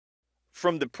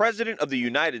From the President of the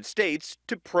United States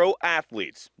to pro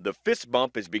athletes, the fist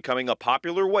bump is becoming a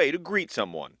popular way to greet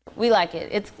someone. We like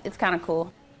it. It's kind of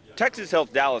cool. Texas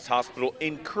Health Dallas Hospital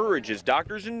encourages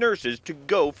doctors and nurses to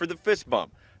go for the fist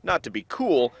bump, not to be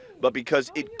cool, but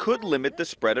because it could limit the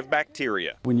spread of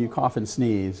bacteria. When you cough and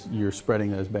sneeze, you're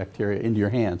spreading those bacteria into your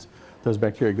hands. Those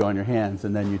bacteria go in your hands,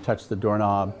 and then you touch the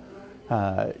doorknob,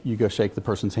 you go shake the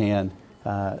person's hand.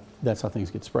 That's how things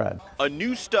get spread. A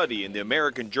new study in the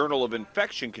American Journal of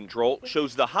Infection Control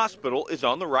shows the hospital is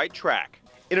on the right track.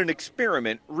 In an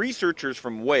experiment, researchers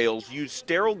from Wales used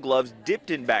sterile gloves dipped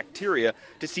in bacteria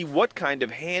to see what kind of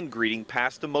hand greeting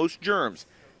passed the most germs.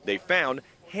 They found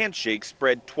handshakes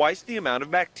spread twice the amount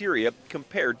of bacteria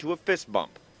compared to a fist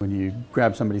bump. When you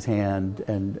grab somebody's hand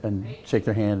and shake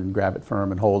their hand and grab it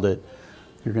firm and hold it,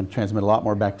 you're going to transmit a lot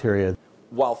more bacteria.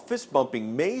 While fist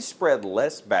bumping may spread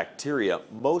less bacteria,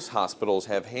 most hospitals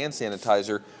have hand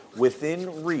sanitizer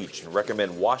within reach and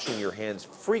recommend washing your hands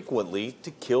frequently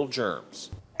to kill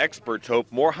germs. Experts hope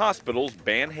more hospitals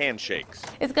ban handshakes.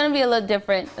 It's going to be a little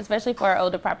different, especially for our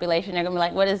older population. They're going to be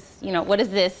like, what is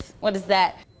this? What is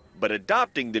that? But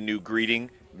adopting the new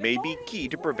greeting may be key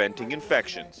to preventing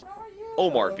infections.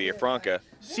 Omar Villafranca,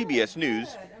 CBS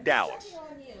News, Dallas.